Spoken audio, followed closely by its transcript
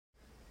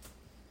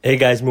Hey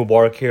guys,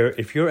 Mubarak here.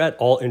 If you're at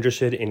all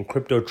interested in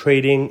crypto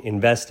trading,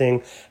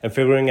 investing, and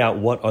figuring out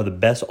what are the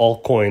best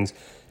altcoins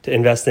to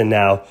invest in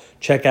now,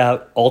 check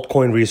out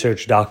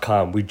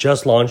altcoinresearch.com. We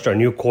just launched our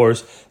new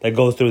course that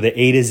goes through the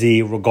A to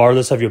Z,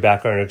 regardless of your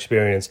background or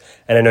experience.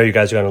 And I know you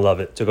guys are going to love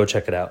it, so go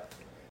check it out.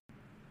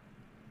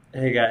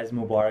 Hey guys,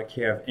 Mubarak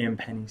here of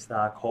Penny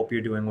Stock. Hope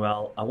you're doing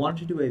well. I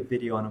wanted to do a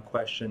video on a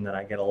question that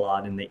I get a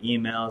lot in the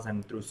emails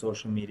and through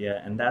social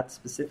media, and that's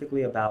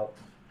specifically about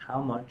how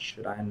much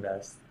should I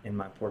invest in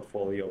my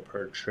portfolio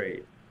per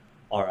trade.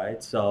 All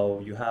right,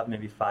 so you have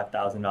maybe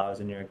 $5,000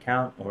 in your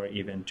account or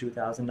even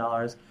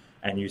 $2,000,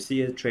 and you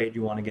see a trade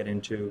you want to get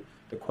into.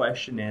 The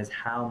question is,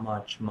 how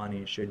much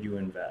money should you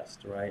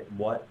invest, right?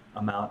 What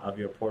amount of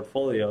your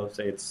portfolio,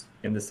 say it's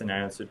in the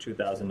scenario, so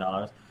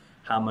 $2,000,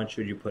 how much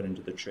should you put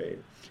into the trade?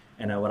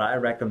 And what I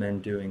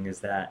recommend doing is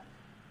that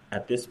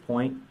at this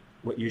point,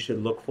 what you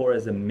should look for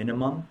is a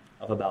minimum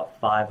of about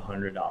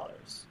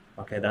 $500.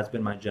 Okay, that's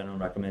been my general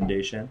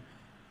recommendation.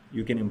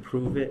 You can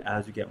improve it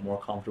as you get more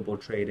comfortable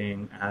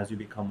trading, as you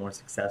become more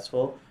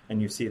successful, and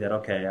you see that,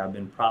 okay, I've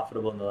been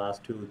profitable in the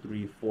last 2,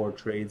 3, 4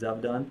 trades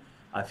I've done.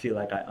 I feel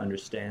like I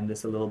understand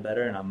this a little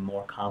better and I'm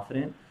more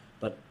confident.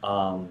 But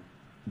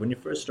when you're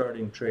first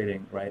starting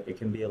trading, right, it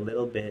can be a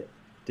little bit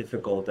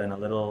difficult and a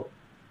little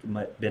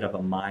bit of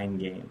a mind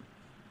game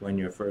when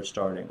you're first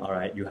starting. All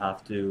right,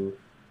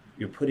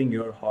 you're putting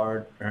your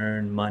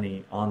hard-earned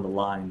money on the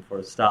line for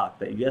a stock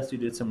that, yes, you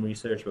did some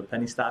research, but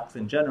penny stocks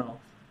in general,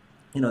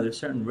 there's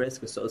certain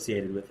risk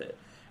associated with it.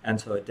 And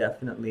so it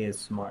definitely is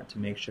smart to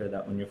make sure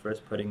that when you're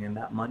first putting in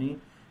that money,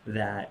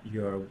 that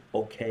you're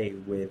okay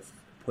with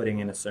putting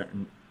in a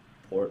certain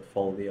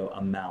portfolio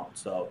amount.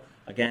 So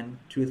again,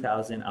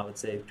 2,000, I would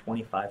say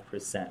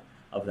 25%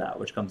 of that,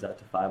 which comes out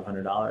to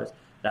 $500.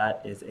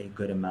 That is a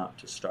good amount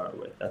to start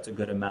with. That's a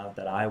good amount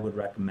that I would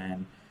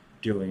recommend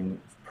doing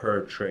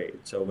per trade.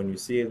 So when you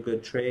see a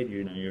good trade,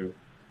 you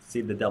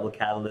see the double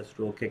catalyst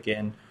rule kick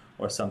in,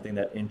 or something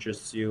that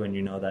interests you and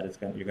you know that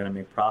you're going to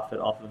make profit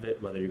off of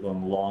it, whether you're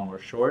going long or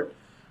short,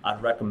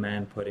 I'd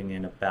recommend putting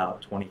in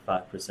about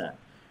 25%.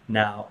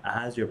 Now,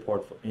 as your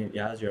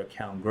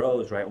account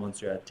grows, right,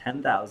 once you're at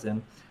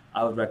 10,000,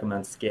 I would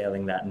recommend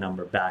scaling that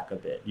number back a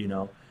bit.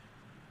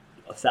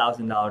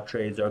 $1,000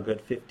 trades are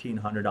good,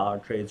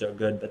 $1,500 trades are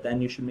good, but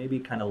then you should maybe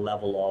kind of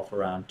level off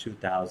around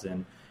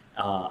 2,000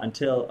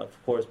 until,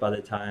 of course, by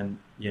the time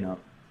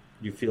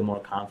you feel more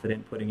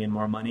confident putting in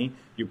more money,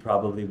 you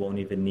probably won't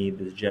even need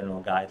this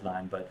general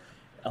guideline. But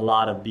a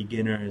lot of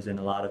beginners and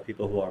a lot of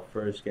people who are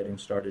first getting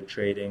started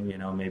trading,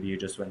 maybe you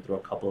just went through a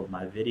couple of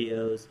my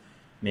videos,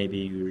 maybe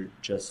you're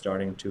just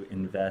starting to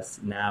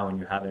invest now and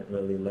you haven't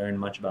really learned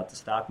much about the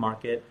stock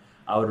market,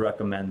 I would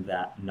recommend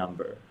that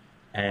number.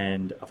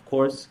 And of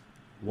course,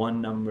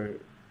 number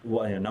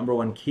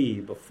one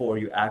key before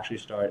you actually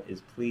start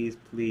is please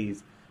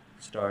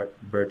start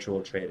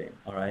virtual trading.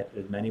 All right,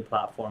 there's many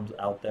platforms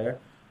out there,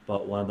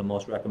 but one of the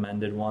most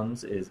recommended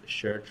ones is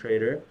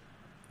SureTrader.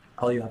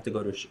 All you have to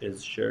go to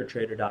is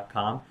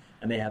suretrader.com,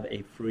 and they have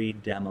a free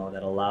demo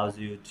that allows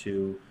you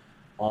to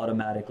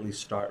automatically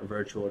start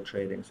virtual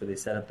trading. So they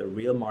set up the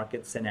real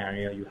market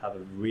scenario. You have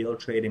a real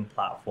trading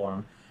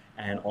platform,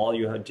 and all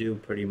you have to do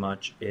pretty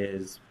much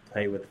is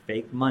play with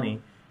fake money,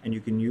 and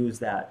you can use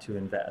that to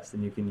invest,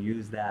 and you can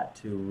use that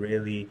to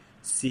really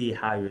see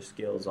how your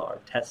skills are,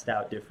 test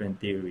out different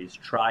theories,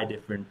 try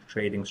different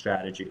trading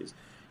strategies.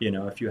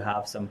 If you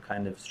have some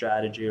kind of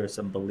strategy or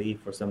some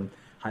belief or some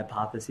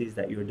hypotheses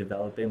that you're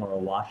developing or a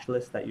watch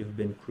list that you've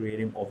been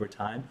creating over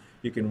time,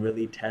 you can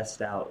really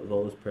test out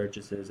those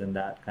purchases and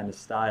that kind of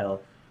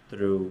style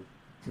through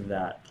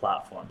that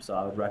platform. So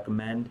I would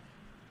recommend,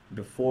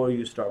 before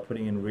you start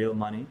putting in real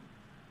money,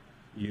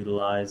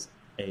 utilize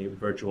a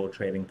virtual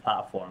trading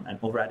platform. And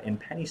over at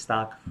Penny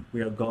Stock,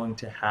 we are going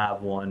to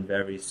have one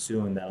very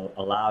soon that will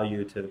allow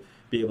you to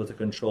be able to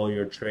control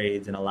your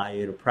trades and allow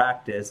you to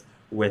practice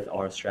with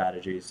our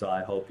strategy. So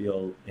I hope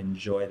you'll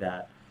enjoy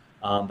that.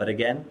 But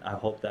again, I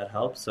hope that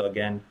helps. So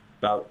again,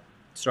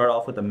 start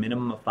off with a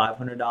minimum of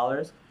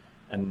 $500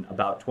 and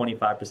about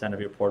 25%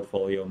 of your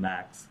portfolio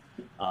max.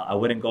 I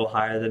wouldn't go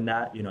higher than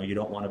that. You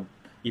don't want to,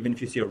 even if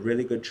you see a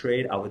really good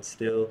trade, I would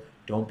still,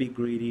 don't be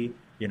greedy.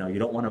 You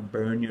don't want to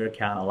burn your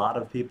account. A lot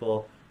of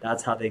people,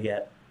 that's how they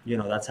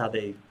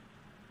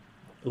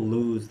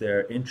lose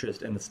their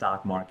interest in the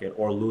stock market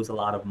or lose a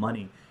lot of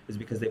money, is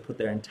because they put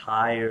their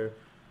entire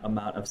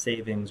amount of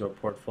savings or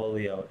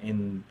portfolio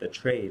in the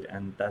trade,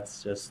 and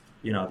that's just,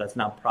 that's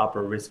not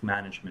proper risk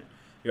management.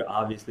 You're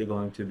obviously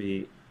going to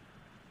be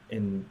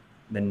in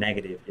the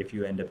negative if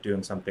you end up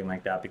doing something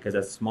like that, because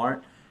as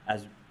smart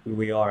as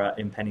we are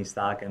in Penny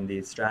Stock and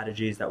the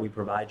strategies that we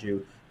provide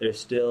you, it's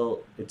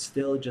still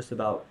just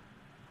about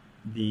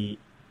the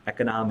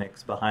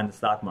economics behind the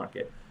stock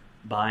market,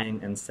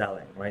 buying and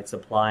selling, right?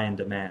 Supply and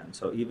demand.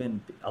 So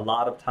even a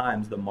lot of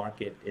times the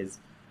market is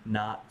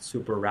not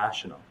super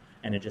rational,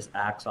 and it just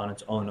acts on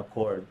its own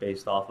accord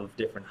based off of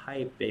different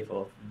hype, based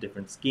off of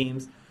different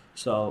schemes.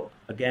 So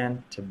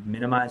again, to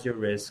minimize your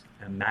risk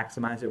and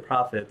maximize your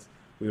profits,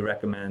 we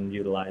recommend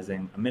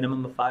utilizing a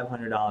minimum of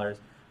 $500,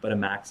 but a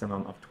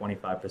maximum of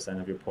 25%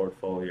 of your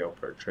portfolio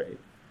per trade.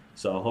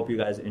 So I hope you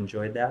guys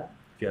enjoyed that.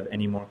 If you have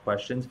any more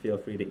questions, feel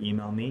free to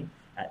email me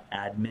at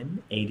admin,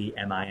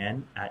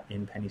 ADMIN, at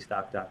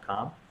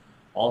inpennystock.com.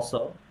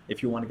 Also,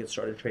 if you want to get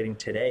started trading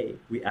today,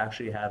 we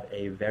actually have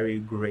a very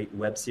great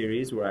web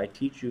series where I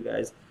teach you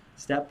guys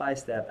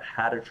step-by-step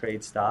how to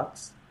trade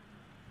stocks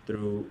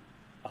through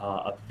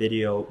a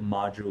video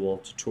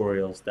module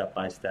tutorial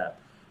step-by-step.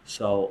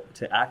 So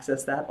to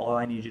access that, all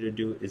I need you to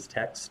do is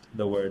text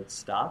the word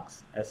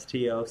stocks,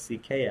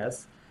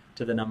 STOCKS,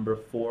 to the number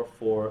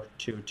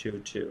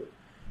 44222.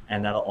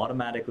 And that'll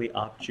automatically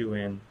opt you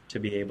in to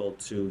be able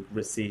to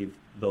receive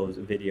those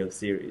video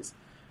series.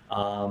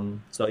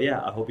 So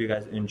yeah, I hope you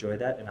guys enjoy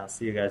that, and I'll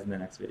see you guys in the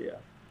next video.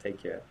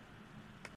 Take care.